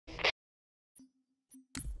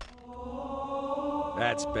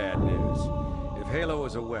That's bad news. If Halo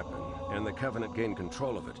is a weapon, and the Covenant gain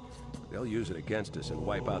control of it, they'll use it against us and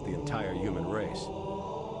wipe out the entire human race.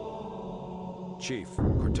 Chief,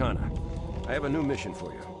 Cortana, I have a new mission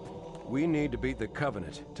for you. We need to beat the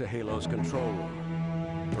Covenant to Halo's control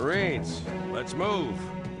room. Marines, let's move!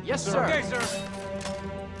 Yes, sir. Okay, sir.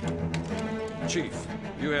 Chief,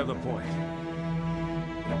 you have the point.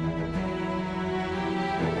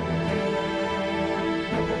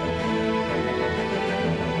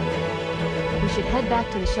 We should head back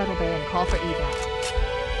to the shuttle bay and call for evac.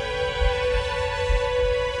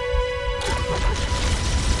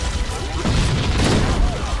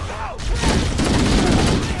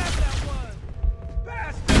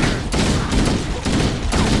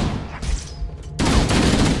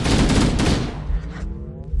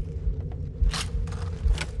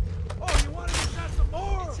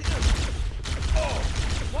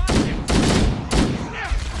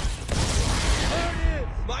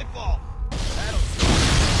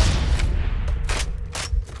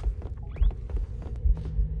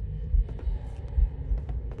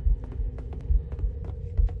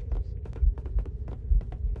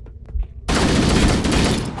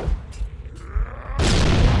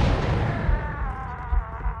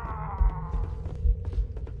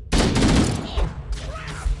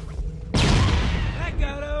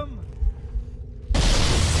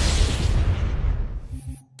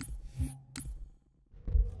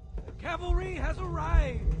 Cavalry has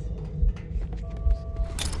arrived!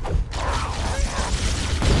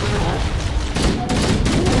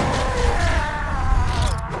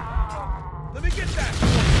 Let me get that!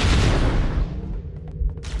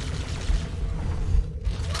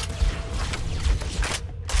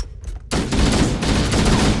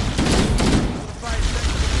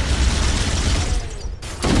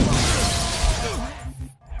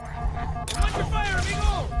 Watch your fire,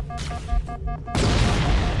 amigo!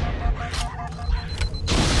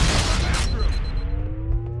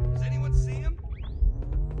 Does anyone see him?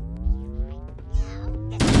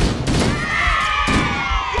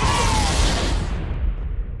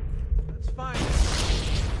 That's fine.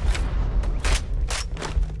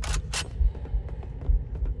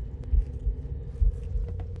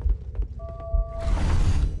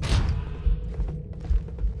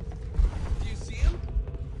 Do you see him?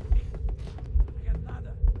 I got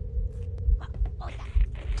nada.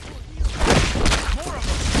 More of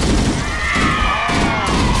them!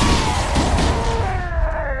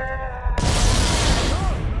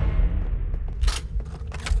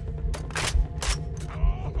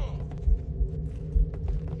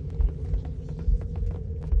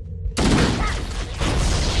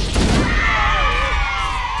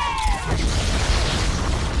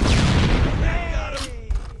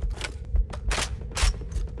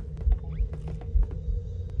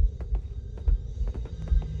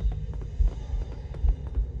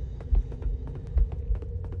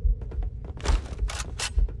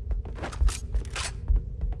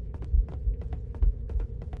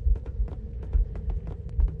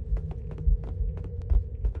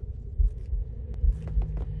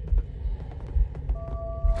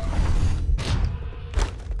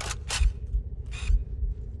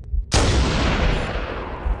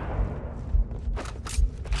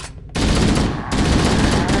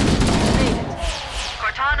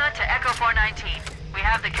 Cortana to Echo 419. We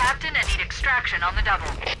have the captain and need extraction on the double.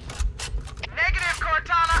 Negative,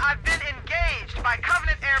 Cortana. I've been engaged by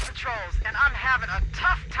Covenant air patrols, and I'm having a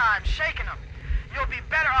tough time shaking them. You'll be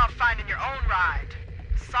better off finding your own ride.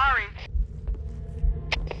 Sorry.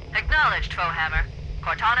 Acknowledged, Foehammer.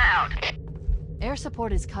 Cortana out. Air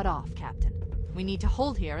support is cut off, Captain. We need to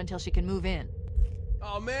hold here until she can move in.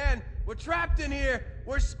 Oh man, we're trapped in here!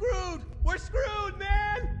 We're screwed! We're screwed,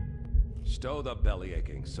 man! Stow the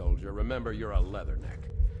belly-aching, soldier. Remember, you're a leatherneck.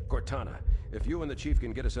 Cortana, if you and the Chief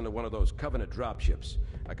can get us into one of those Covenant dropships,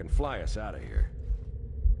 I can fly us out of here.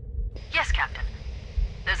 Yes, Captain.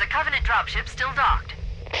 There's a Covenant dropship still docked.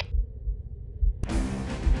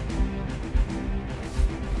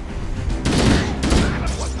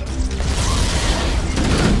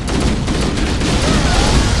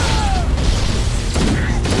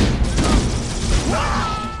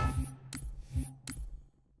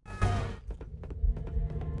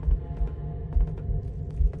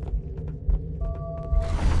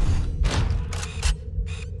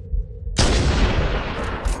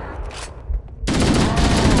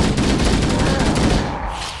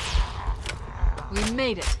 We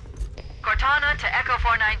made it. Cortana to Echo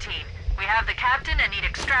 419. We have the captain and need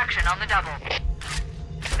extraction on the double.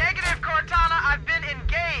 Negative, Cortana. I've been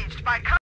engaged by